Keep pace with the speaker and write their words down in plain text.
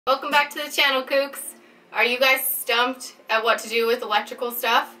Welcome back to the channel, Kookz. Are you guys stumped at what to do with electrical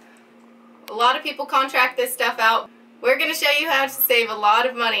stuff? A lot of people contract this stuff out. We're going to show you how to save a lot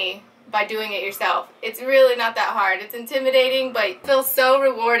of money by doing it yourself. It's really not that hard. It's intimidating, but you feel so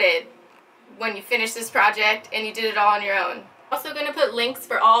rewarded when you finish this project and you did it all on your own. I'm also going to put links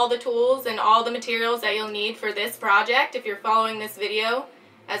for all the tools and all the materials that you'll need for this project if you're following this video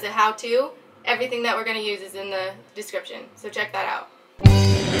as a how-to. Everything that we're going to use is in the description, so check that out.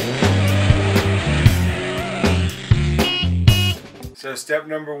 So step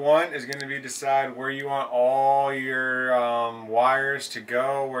number one is going to be decide where you want all your wires to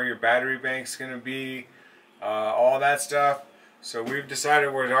go, where your battery bank's going to be, all that stuff. So we've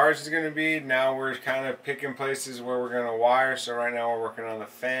decided where ours is going to be. Now we're kind of picking places where we're going to wire. So right now we're working on the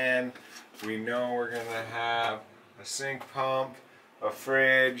fan. We know we're going to have a sink pump, a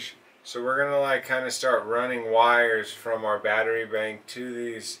fridge. So we're going to like kind of start running wires from our battery bank to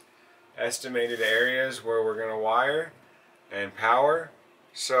these estimated areas where we're going to wire and power.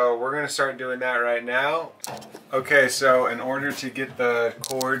 So we're going to start doing that right now. Okay, so in order to get the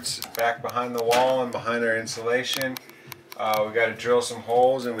cords back behind the wall and behind our insulation, we got to drill some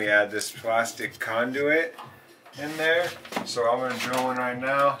holes, and we add this plastic conduit in there. So I'm going to drill one right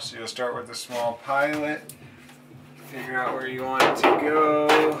now. So you'll start with a small pilot, figure out where you want it to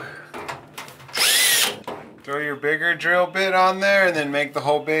go. Throw your bigger drill bit on there and then make the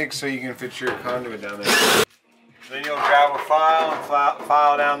hole big so you can fit your conduit down there. Then you'll grab a file and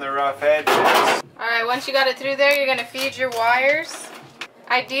file down the rough edges. Alright, once you got it through there, you're going to feed your wires.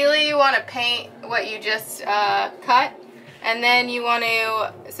 Ideally, you want to paint what you just cut. And then you want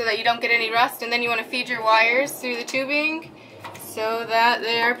to, so that you don't get any rust, and then you want to feed your wires through the tubing so that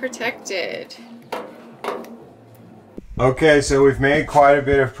they are protected. Okay, so we've made quite a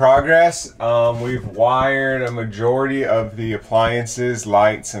bit of progress. We've wired a majority of the appliances,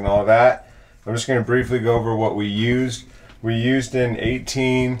 lights, and all that. I'm just going to briefly go over what we used. We used an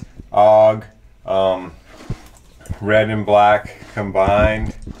 18 AUG red and black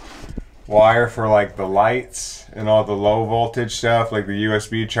combined wire for like the lights and all the low voltage stuff like the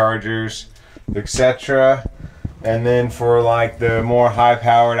USB chargers, etc. And then for like the more high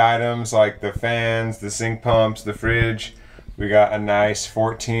powered items like the fans, the sink pumps, the fridge, we got a nice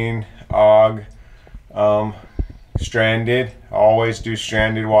 14 AUG stranded. Always do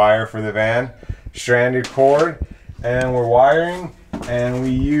stranded wire for the van. Stranded cord, and we're wiring, and we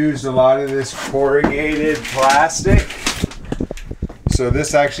used a lot of this corrugated plastic. So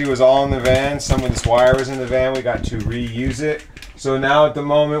this actually was all in the van. Some of this wire was in the van. We got to reuse it. So now at the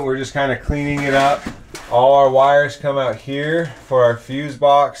moment we're just kind of cleaning it up. All our wires come out here for our fuse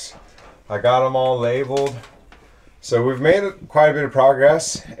box. I got them all labeled. So we've made quite a bit of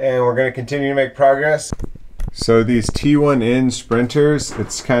progress, and we're going to continue to make progress. So these T1N sprinters,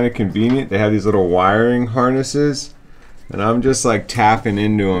 it's kind of convenient. They have these little wiring harnesses, and I'm just like tapping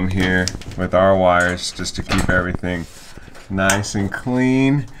into them here with our wires just to keep everything nice and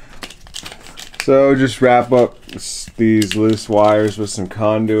clean. So just wrap up these loose wires with some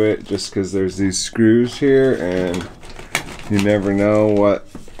conduit, just because there's these screws here and you never know what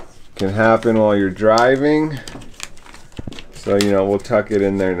can happen while you're driving. So, you know, we'll tuck it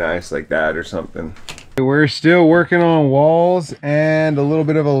in there nice like that or something. We're still working on walls and a little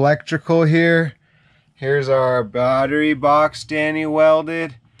bit of electrical here. Here's our battery box Danny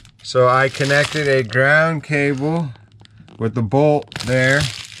welded. So I connected a ground cable with the bolt there.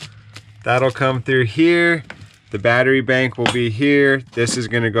 That'll come through here. The battery bank will be here. This is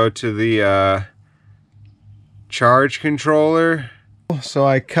going to go to the charge controller. So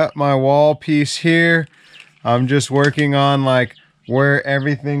I cut my wall piece here. I'm just working on like where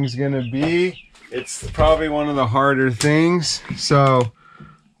everything's going to be. It's probably one of the harder things. So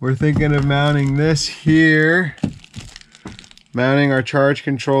we're thinking of mounting this here. Mounting our charge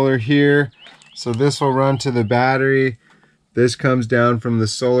controller here. So this will run to the battery. This comes down from the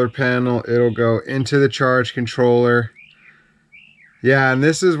solar panel. It'll go into the charge controller. Yeah, and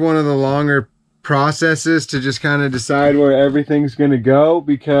this is one of the longer processes to just kind of decide where everything's going to go,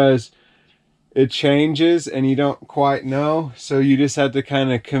 because it changes and you don't quite know. So you just have to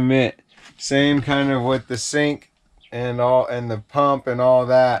kind of commit. Same kind of with the sink and all, and the pump and all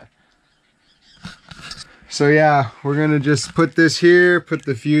that. So yeah, we're gonna just put this here, put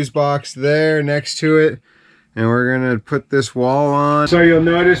the fuse box there next to it, and we're gonna put this wall on. So you'll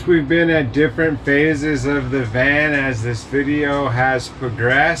notice we've been at different phases of the van as this video has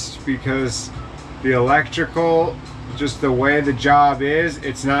progressed, because the electrical, just the way the job is,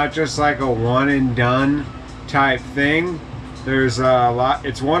 it's not just like a one and done type thing. There's a lot.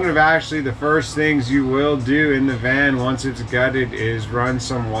 It's one of actually the first things you will do in the van once it's gutted is run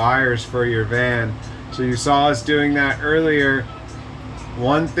some wires for your van. So you saw us doing that earlier.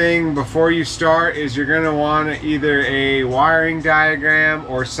 One thing before you start is you're going to want either a wiring diagram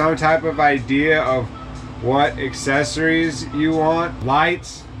or some type of idea of what accessories you want.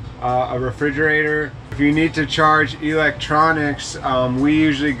 Lights, a refrigerator. If you need to charge electronics, we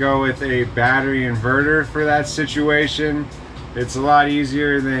usually go with a battery inverter for that situation. It's a lot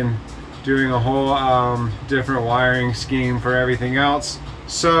easier than doing a whole different wiring scheme for everything else.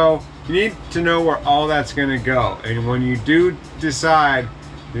 So you need to know where all that's going to go, and when you do decide,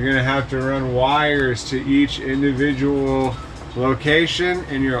 you're going to have to run wires to each individual location,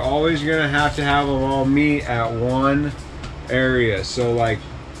 and you're always going to have them all meet at one area. So like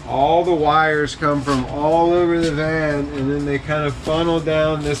all the wires come from all over the van, and then they kind of funnel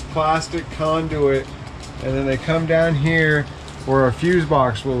down this plastic conduit, and then they come down here where a fuse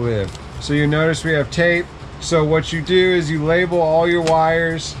box will live. So you notice we have tape. So what you do is you label all your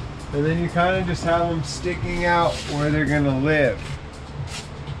wires, and then you kind of just have them sticking out where they're gonna live.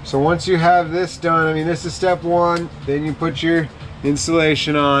 So once you have this done, I mean, this is step one, then you put your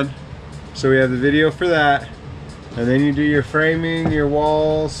insulation on. So we have the video for that. And then you do your framing, your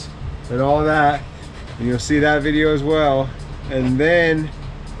walls, and all that. And you'll see that video as well. And then,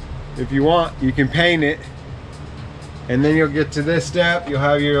 if you want, you can paint it. And then you'll get to this step, you'll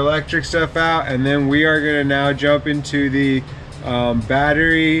have your electric stuff out, and then we are gonna now jump into the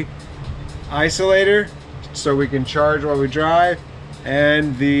battery isolator so we can charge while we drive,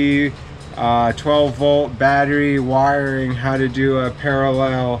 and the 12 volt battery wiring, how to do a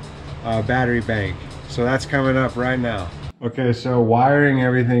parallel battery bank. So that's coming up right now. Okay, so wiring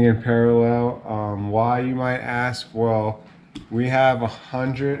everything in parallel. Why, you might ask? Well, we have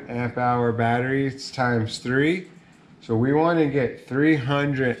 100 amp hour batteries times 3. So we want to get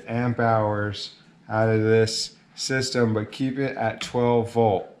 300 amp hours out of this system, but keep it at 12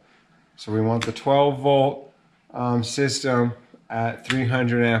 volt. So we want the 12 volt system at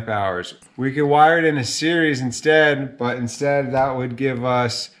 300 amp hours. We could wire it in a series instead, but instead that would give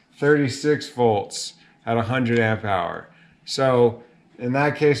us 36 volts at 100 amp hour. So in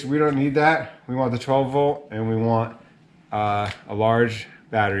that case, we don't need that. We want the 12 volt, and we want a large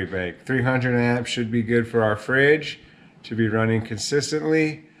battery bank. 300 amps should be good for our fridge to be running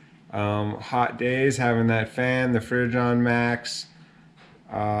consistently. Hot days, having that fan, the fridge on max,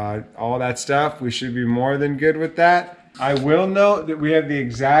 all that stuff, we should be more than good with that. I will note that we have the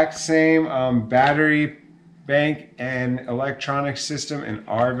exact same battery bank and electronic system in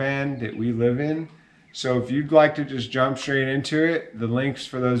our van that we live in. So if you'd like to just jump straight into it, the links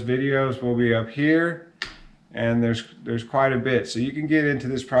for those videos will be up here, and there's quite a bit. So you can get into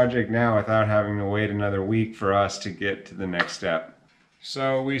this project now without having to wait another week for us to get to the next step.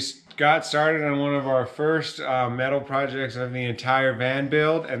 So we got started on one of our first metal projects of the entire van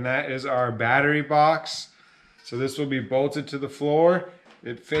build, and that is our battery box. So this will be bolted to the floor.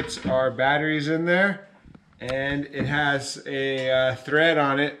 It fits our batteries in there, and it has a thread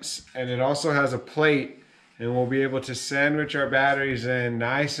on it, and it also has a plate, and we'll be able to sandwich our batteries in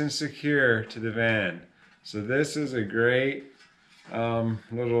nice and secure to the van. So this is a great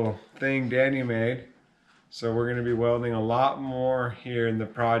little thing Danny made. So we're going to be welding a lot more here in the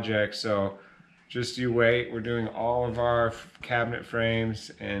project, so just you wait. We're doing all of our cabinet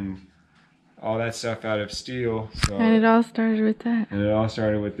frames and all that stuff out of steel. So, and it all started with that. And it all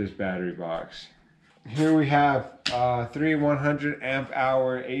started with this battery box. Here we have 3 100 amp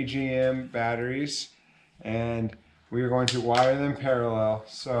hour AGM batteries, and we are going to wire them parallel.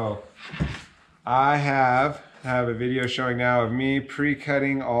 So I have a video showing now of me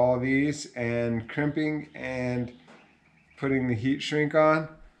pre-cutting all these and crimping and putting the heat shrink on.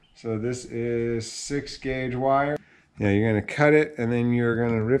 So this is 6 gauge wire. Yeah, you're going to cut it, and then you're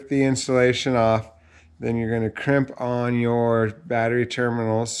going to rip the insulation off. Then you're going to crimp on your battery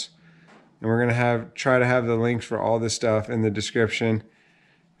terminals. And we're going to try to have the links for all this stuff in the description.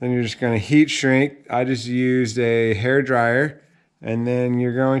 Then you're just going to heat shrink. I just used a hair dryer. And then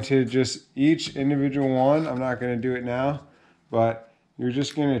you're going to just, each individual one, I'm not going to do it now, but you're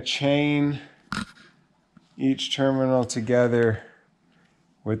just going to chain each terminal together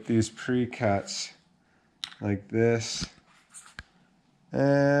with these pre-cuts. Like this,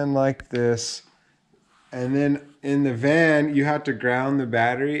 and like this. And then in the van, you have to ground the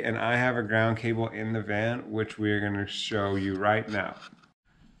battery, and I have a ground cable in the van, which we are going to show you right now.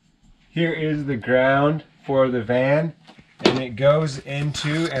 Here is the ground for the van, and it goes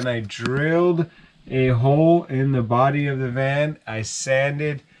into, and I drilled a hole in the body of the van. I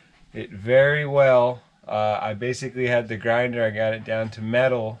sanded it very well I basically had the grinder, I got it down to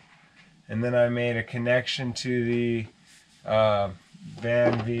metal, and then I made a connection to the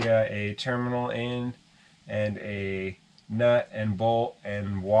van via a terminal in and a nut and bolt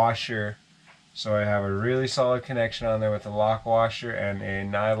and washer. So I have a really solid connection on there with a lock washer and a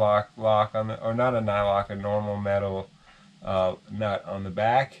nylock lock on the, or not a nylock, a normal metal nut on the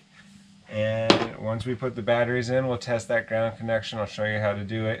back. And once we put the batteries in, we'll test that ground connection. I'll show you how to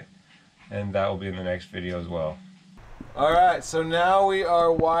do it, and that will be in the next video as well. Alright, so now we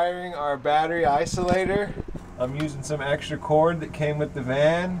are wiring our battery isolator. I'm using some extra cord that came with the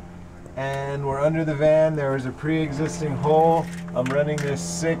van, and we're under the van. There was a pre-existing hole. I'm running this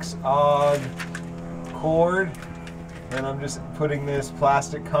 6-aught cord, and I'm just putting this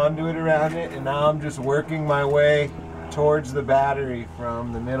plastic conduit around it, and now I'm just working my way towards the battery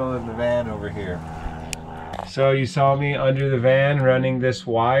from the middle of the van over here. So you saw me under the van running this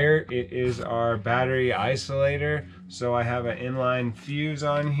wire. It is our battery isolator. So I have an inline fuse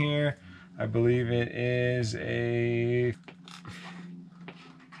on here. I believe it is a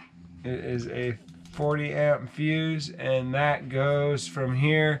 40 amp fuse, and that goes from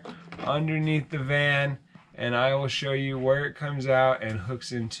here underneath the van, and I will show you where it comes out and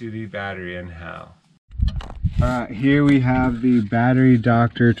hooks into the battery and how. Alright, here we have the battery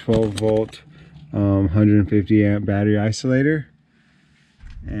Doctor 12 volt 150 amp battery isolator,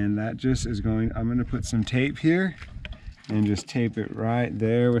 and that just is going, I'm going to put some tape here and just tape it right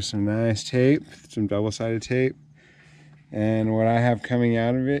there with some nice tape, some double-sided tape. And what I have coming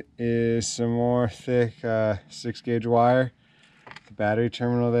out of it is some more thick 6-gauge wire, the battery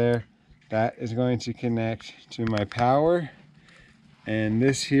terminal there. That is going to connect to my power, and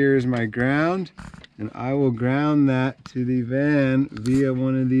this here is my ground, and I will ground that to the van via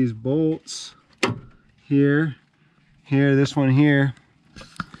one of these bolts here, this one here.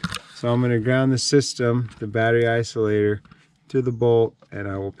 So I'm going to ground the system, the battery isolator, to the bolt, and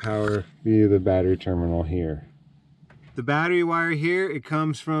I will power via the battery terminal here. The battery wire here, it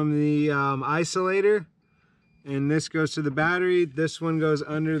comes from the isolator, and this goes to the battery. This one goes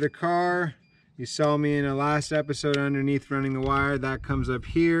under the car. You saw me in a last episode underneath running the wire. That comes up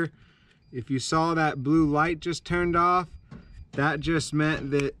here. If you saw that blue light just turned off, that just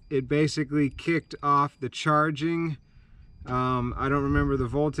meant that it basically kicked off the charging. I don't remember the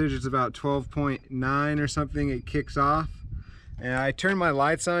voltage, it's about 12.9 or something it kicks off. And I turned my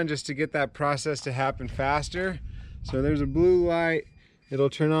lights on just to get that process to happen faster. So there's a blue light, it'll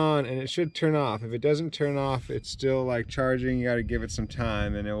turn on and it should turn off. If it doesn't turn off, it's still like charging. You gotta give it some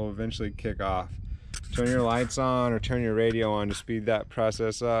time and it will eventually kick off. Turn your lights on or turn your radio on to speed that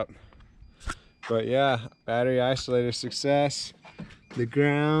process up. But yeah, battery isolator success. The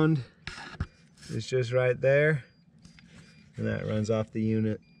ground is just right there, and that runs off the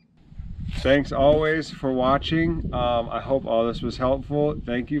unit. Thanks always for watching. I hope all this was helpful.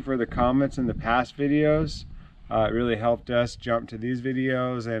 Thank you for the comments in the past videos. It really helped us jump to these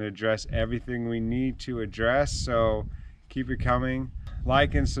videos and address everything we need to address, so keep it coming.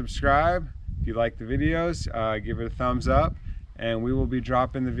 Like and subscribe if you like the videos. Give it a thumbs up, and we will be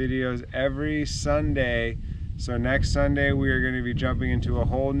dropping the videos every Sunday. So next Sunday we are going to be jumping into a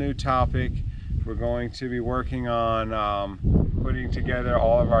whole new topic. We're going to be working on putting together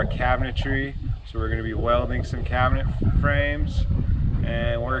all of our cabinetry. So we're going to be welding some cabinet frames,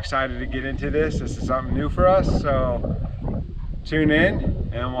 and we're excited to get into this. This is something new for us, so tune in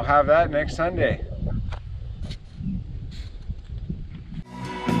and we'll have that next Sunday.